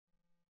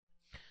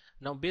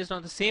Now based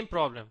on the same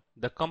problem,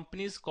 the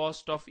company's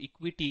cost of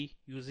equity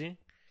using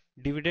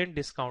dividend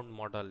discount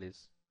model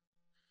is.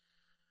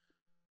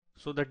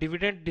 So the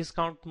dividend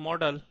discount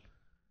model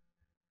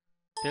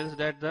tells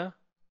that the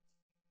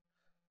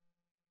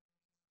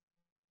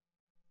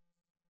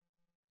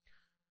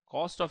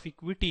cost of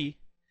equity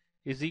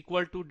is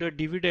equal to the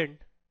dividend,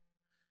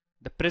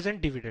 the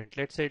present dividend.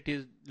 Let's say it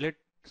is, let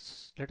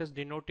us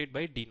denote it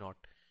by D naught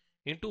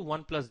into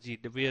 1 plus G,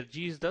 where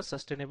G is the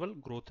sustainable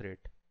growth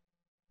rate,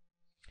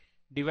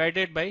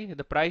 divided by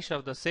the price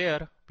of the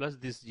share plus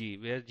this G,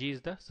 where G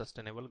is the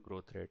sustainable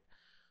growth rate.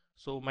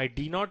 So my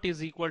D naught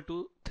is equal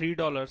to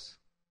 $3.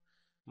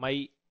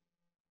 My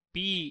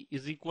P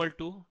is equal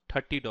to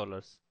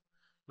 $30.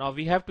 Now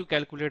we have to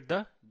calculate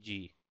the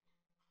G.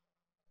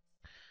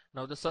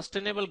 Now the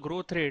sustainable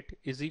growth rate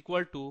is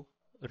equal to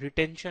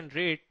retention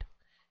rate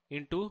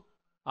into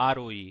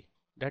ROE,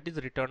 that is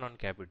return on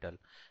capital.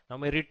 Now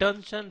my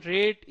retention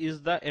rate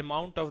is the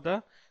amount of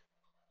the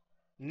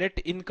net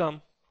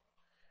income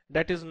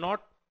that is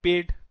not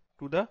paid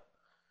to the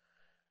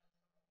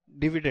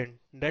dividend,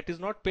 that is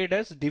not paid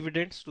as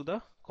dividends to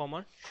the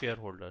common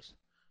shareholders.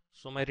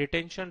 So my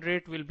retention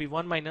rate will be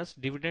 1 minus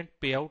dividend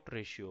payout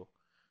ratio.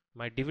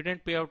 My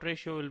dividend payout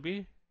ratio will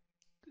be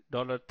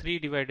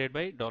 $3 divided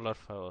by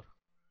 $4,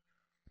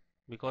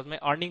 because my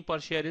earning per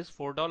share is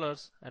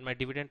 $4 and my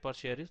dividend per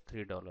share is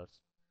 $3,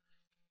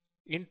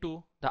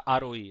 into the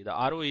ROE.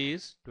 The ROE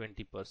is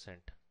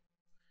 20%.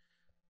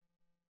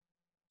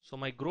 So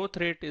my growth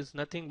rate is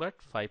nothing but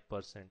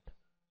 5%.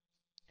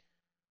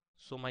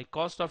 So my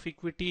cost of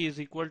equity is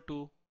equal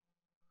to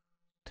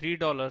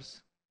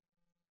 $3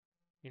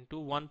 into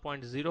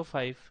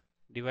 1.05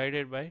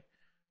 divided by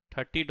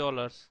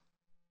 $30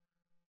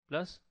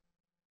 plus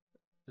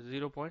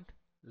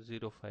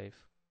 0.05.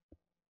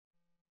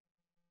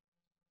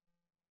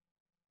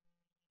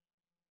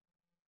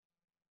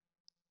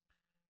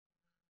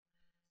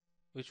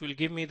 which will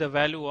give me the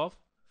value of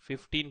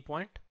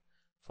 15.5%.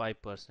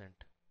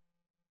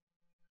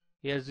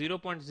 Here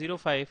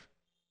 0.05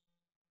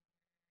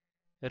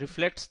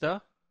 reflects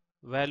the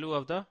value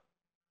of the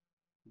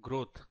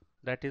growth,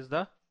 that is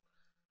the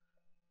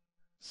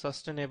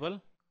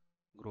sustainable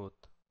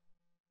growth.